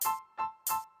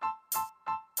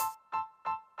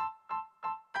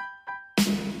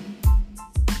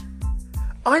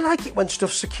I like it when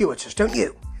stuff's circuitous, don't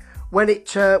you? When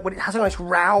it has a nice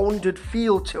rounded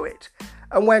feel to it,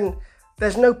 and when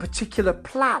there's no particular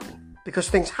plan because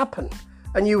things happen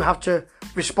and you have to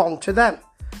respond to them.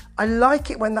 I like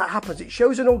it when that happens. It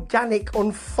shows an organic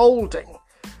unfolding,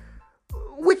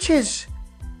 which is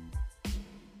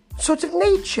sort of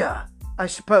nature, I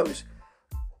suppose.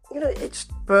 You know, it's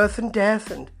birth and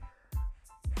death and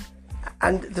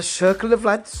the circle of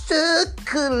life,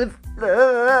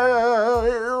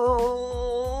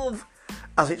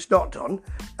 as it's not done.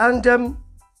 And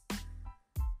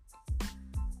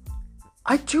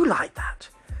I do like that.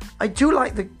 I do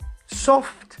like the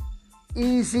soft,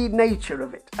 easy nature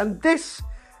of it. And this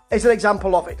is an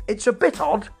example of it. It's a bit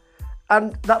odd,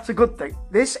 and that's a good thing.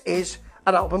 This is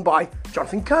an album by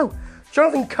Jonathan Coe.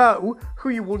 Jonathan Coe, who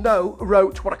you will know,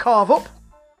 wrote What a Carve Up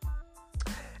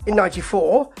in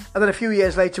 94, and then a few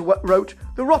years later wrote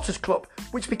The Rotters Club,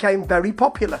 which became very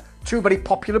popular. Two very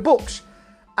popular books,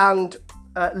 and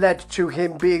led to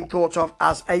him being thought of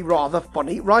as a rather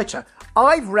funny writer.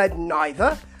 I've read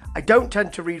neither. I don't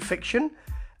tend to read fiction,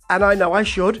 and I know I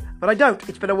should, but I don't.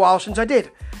 It's been a while since I did.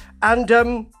 And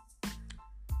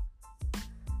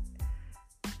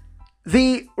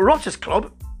The Rotters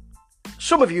Club,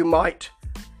 some of you might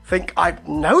think I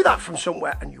know that from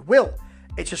somewhere, and you will.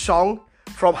 It's a song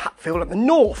from Hatfield and the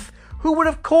North, who were,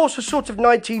 of course, a sort of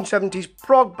 1970s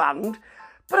prog band,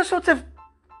 but a sort of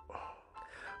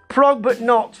prog, but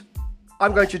not,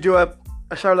 I'm going to do a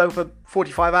solo for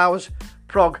 45 hours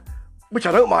prog, which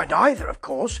I don't mind either, of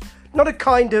course. Not a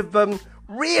kind of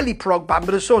really prog band,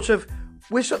 but a sort of,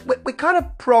 we're kind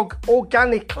of prog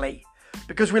organically,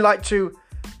 because we like to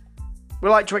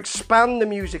expand the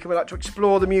music and we like to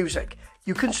explore the music.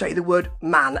 You can say the word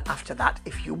man after that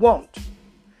if you want.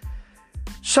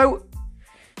 So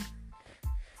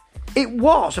it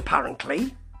was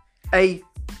apparently it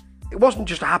wasn't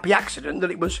just a happy accident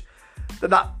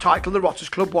that title, The Rotters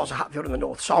Club, was a Hatfield and the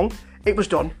North song. It was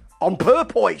done on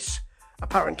purpose,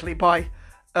 apparently, by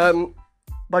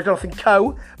Jonathan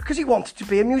Coe, because he wanted to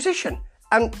be a musician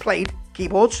and played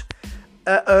keyboards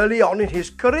early on in his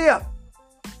career.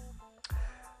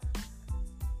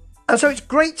 And so it's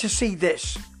great to see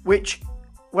this, which,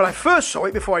 when I first saw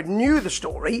it, before I knew the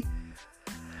story,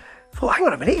 I thought, hang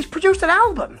on a minute, he's produced an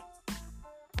album.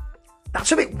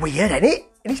 That's a bit weird, isn't it?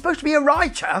 And he's supposed to be a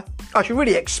writer. I should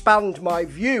really expand my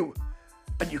view.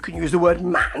 And you can use the word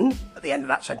man at the end of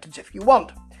that sentence if you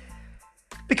want.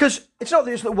 Because it's not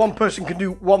just that one person can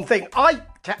do one thing. I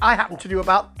happen to do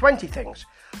about 20 things.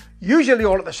 Usually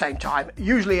all at the same time.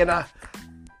 Usually in a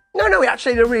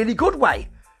really good way.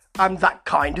 I'm that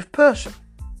kind of person.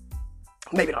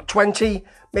 Maybe not 20,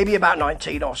 maybe about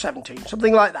 19 or 17,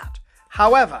 something like that.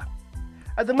 However,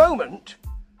 at the moment,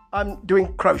 I'm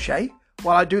doing crochet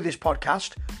while I do this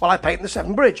podcast, while I paint the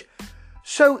Severn Bridge.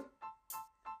 So,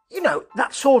 you know,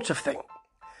 that sort of thing.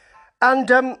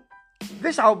 And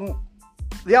this album,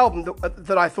 the album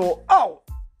that I thought, oh,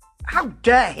 how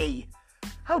dare he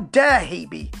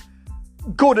be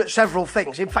good at several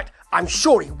things. In fact, I'm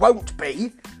sure he won't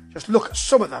be. Just look at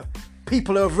some of the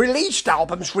people who have released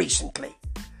albums recently.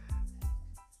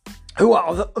 Who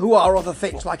are other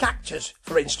things, like actors,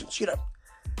 for instance, you know.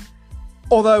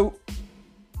 Although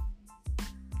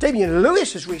Damian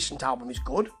Lewis's recent album is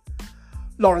good.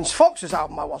 Lawrence Fox's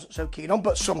album I wasn't so keen on,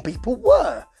 but some people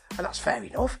were. And that's fair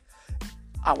enough.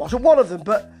 I wasn't one of them,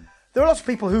 but there are lots of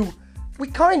people who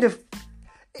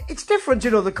it's different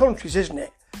in other countries, isn't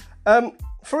it?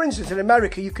 For instance, in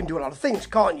America, you can do a lot of things,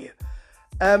 can't you?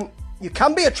 You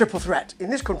can be a triple threat. In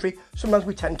this country, sometimes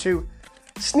we tend to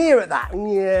sneer at that.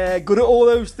 Yeah, good at all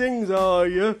those things, are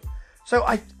you? So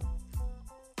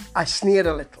I sneered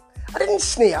a little. I didn't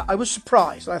sneer, I was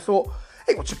surprised. And I thought,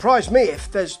 it would surprise me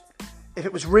if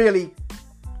it was really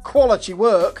quality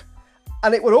work.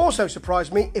 And it would also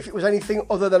surprise me if it was anything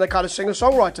other than a kind of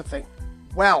singer-songwriter thing.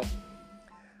 Well,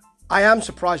 I am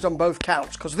surprised on both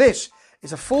counts, because this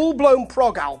is a full-blown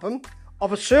prog album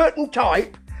of a certain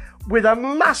type with a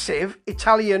massive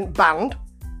Italian band.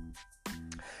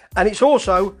 And it's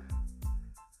also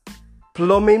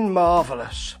plummin'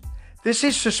 marvellous. This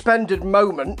is Suspended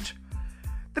Moment,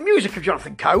 the music of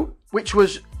Jonathan Coe, which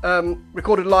was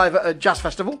recorded live at a jazz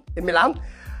festival in Milan.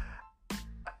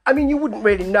 I mean, you wouldn't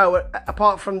really know,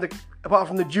 apart from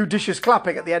the judicious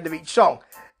clapping at the end of each song.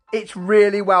 It's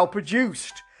really well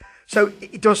produced. So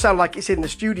it does sound like it's in the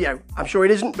studio. I'm sure it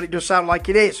isn't, but it does sound like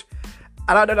it is.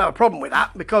 And I don't have a problem with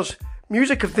that, because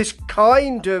music of this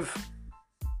kind of,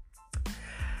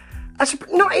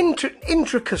 not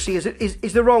intricacy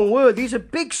is the wrong word. These are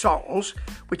big songs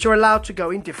which are allowed to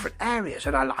go in different areas,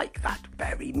 and I like that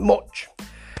very much.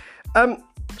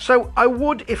 So I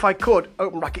would, if I could,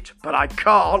 open brackets, but I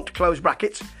can't, close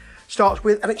brackets. Starts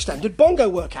with an extended bongo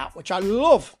workout, which I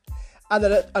love. And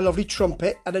then a lovely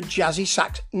trumpet and a jazzy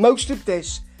sax. Most of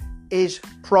this is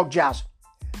prog jazz.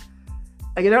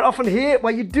 And you don't often hear,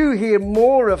 well, you do hear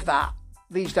more of that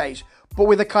these days, but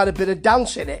with a kind of bit of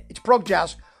dance in it. It's prog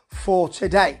jazz for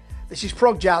today. This is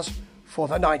prog jazz for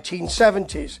the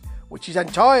 1970s, which is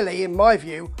entirely, in my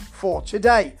view, for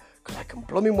today, because I can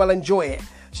blooming well enjoy it.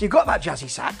 So you've got that jazzy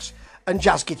sax and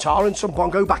jazz guitar and some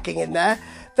bongo backing in there.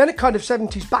 Then a kind of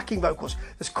 70s backing vocals.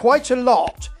 There's quite a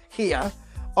lot here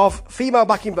of female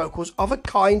backing vocals of a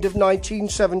kind of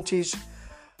 1970s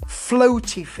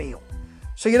floaty feel.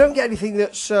 So you don't get anything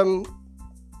that's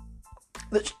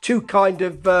too kind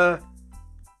of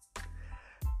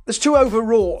that's too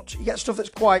overwrought. You get stuff that's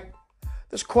quite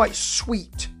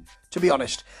sweet, to be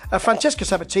honest. Francesca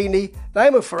Sabatini,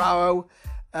 Naima Ferrao,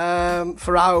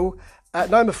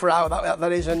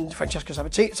 that is, and Francesca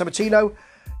Sabatino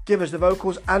give us the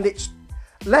vocals, and it's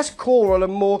less choral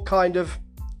and more kind of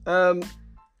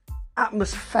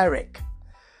atmospheric,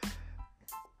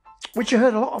 which you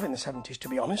heard a lot of in the 70s, to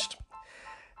be honest.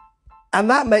 And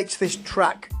that makes this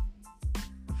track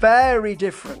very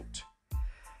different.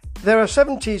 There are those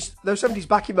 70s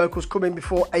backing vocals come in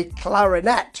before a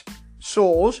clarinet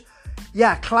soars.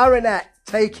 Yeah, clarinet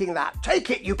taking that. Take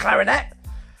it, you clarinet.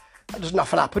 That doesn't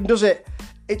often happen, does it?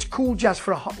 It's cool jazz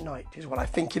for a hot night, is what I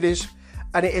think it is.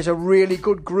 And it is a really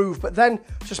good groove. But then,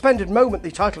 Suspended Moment,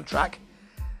 the title track,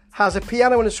 has a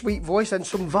piano and a sweet voice and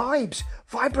some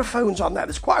vibraphones on there.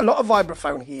 There's quite a lot of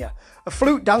vibraphone here. A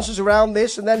flute dances around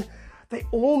this, and then they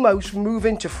almost move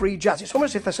into free jazz. It's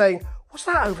almost as if they're saying, what's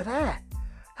that over there?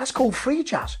 That's called free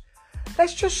jazz.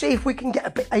 Let's just see if we can get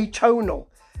a bit atonal.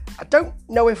 I don't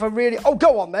know if I really... Oh,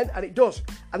 go on then. And it does.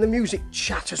 And the music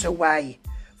chatters away.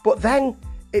 But then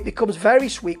it becomes very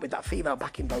sweet with that female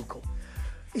backing vocal.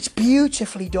 It's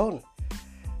beautifully done.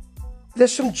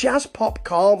 There's some jazz pop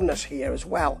calmness here as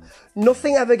well.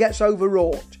 Nothing ever gets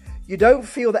overwrought. You don't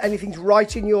feel that anything's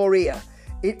right in your ear.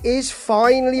 It is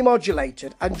finely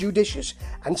modulated and judicious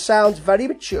and sounds very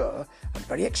mature and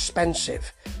very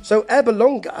expensive. So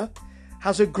Eberlunga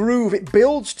has a groove. It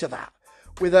builds to that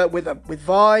with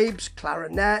vibes,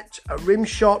 clarinet, a rim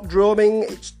shot drumming.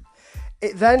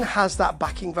 It then has that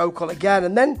backing vocal again,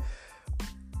 and then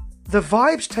the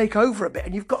vibes take over a bit,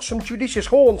 and you've got some judicious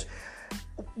horns.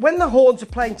 When the horns are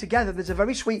playing together, there's a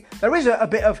very sweet... There is a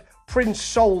bit of Prince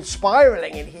soul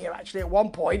spiralling in here, actually, at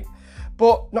one point.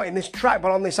 But not in this track,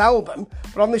 but on this album.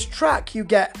 But on this track, you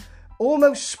get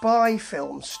almost spy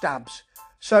film stabs.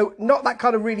 So not that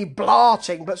kind of really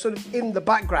blarting, but sort of in the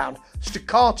background,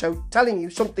 staccato, telling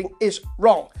you something is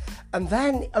wrong. And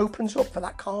then it opens up for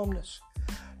that calmness.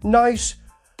 Nice,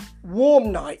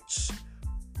 warm nights,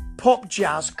 pop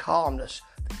jazz calmness.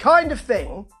 The kind of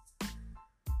thing,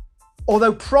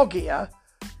 although proggier,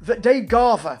 that Dave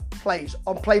Garver plays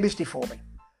on Play Misty for Me.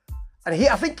 And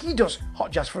I think he does hot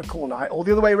jazz for a cool night, or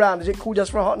the other way around. Is it cool jazz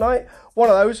for a hot night?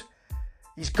 One of those.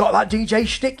 He's got that DJ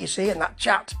shtick, you see, and that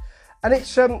chat. And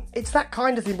it's that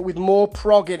kind of thing, but with more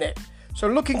prog in it. So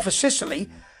looking for Sicily,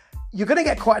 you're going to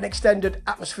get quite an extended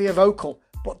atmosphere vocal.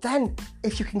 But then,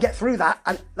 if you can get through that,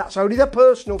 and that's only the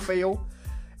personal feel,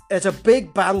 there's a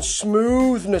big band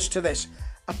smoothness to this.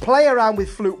 A play around with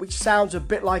flute, which sounds a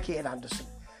bit like Ian Anderson.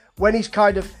 When he's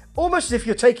kind of, almost as if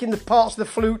you're taking the parts of the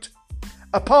flute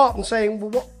apart and saying,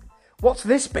 well, what's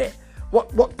this bit?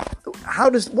 What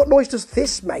noise does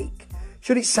this make?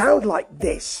 Should it sound like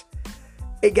this?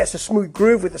 It gets a smooth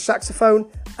groove with the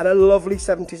saxophone and a lovely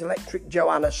 70s electric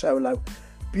Joanna solo.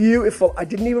 Beautiful. I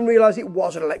didn't even realise it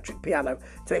was an electric piano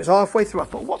till it was halfway through. I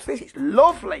thought, what's this? It's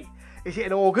lovely. Is it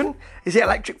an organ? Is it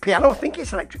electric piano? I think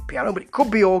it's electric piano, but it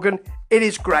could be organ. It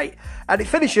is great. And it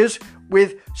finishes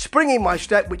with Spring in My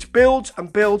Step, which builds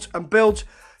and builds and builds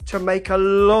to make a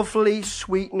lovely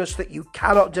sweetness that you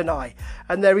cannot deny.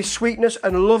 And there is sweetness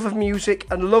and love of music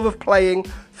and love of playing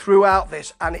throughout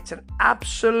this, and it's an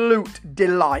absolute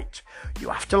delight. You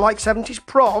have to like 70s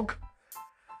prog,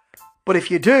 but if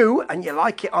you do and you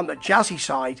like it on the jazzy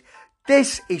side,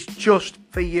 this is just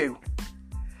for you.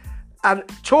 And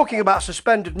talking about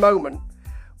Suspended Moment,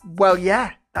 well,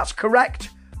 yeah, that's correct,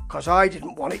 because I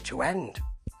didn't want it to end.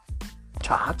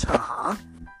 Ta-ta.